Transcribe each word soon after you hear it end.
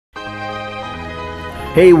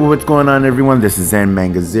Hey, what's going on, everyone? This is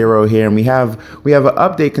Manga Zero here, and we have an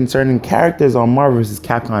update concerning characters on Marvel vs.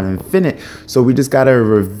 Capcom Infinite. So we just got a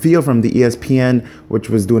reveal from the ESPN, which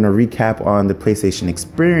was doing a recap on the PlayStation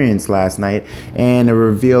Experience last night, and it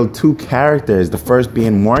revealed two characters. The first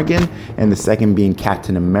being Morrigan, and the second being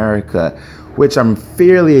Captain America, which I'm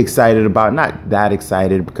fairly excited about. Not that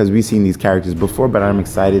excited because we've seen these characters before, but I'm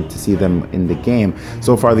excited to see them in the game.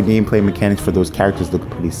 So far, the gameplay mechanics for those characters look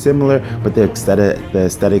pretty similar, but the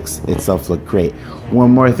aesthetics itself look great.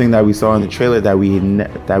 One more thing that we saw in the trailer that we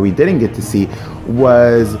didn't get to see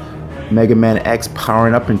was MegaMan X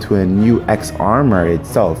powering up into a new X armor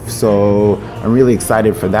itself. So I'm really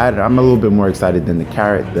excited for that. I'm a little bit more excited than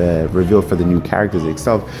the reveal for the new characters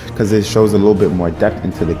itself, because it shows a little bit more depth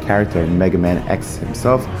into the character and MegaMan X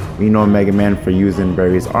himself. We know MegaMan for using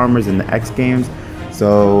various armors in the X games,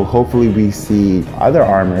 so hopefully we see other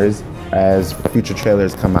armors as future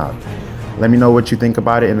trailers come out. Let me know what you think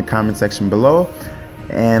about it in the comment section below,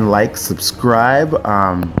 and like, subscribe,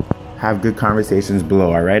 have good conversations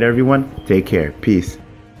below. All right, everyone, take care. Peace.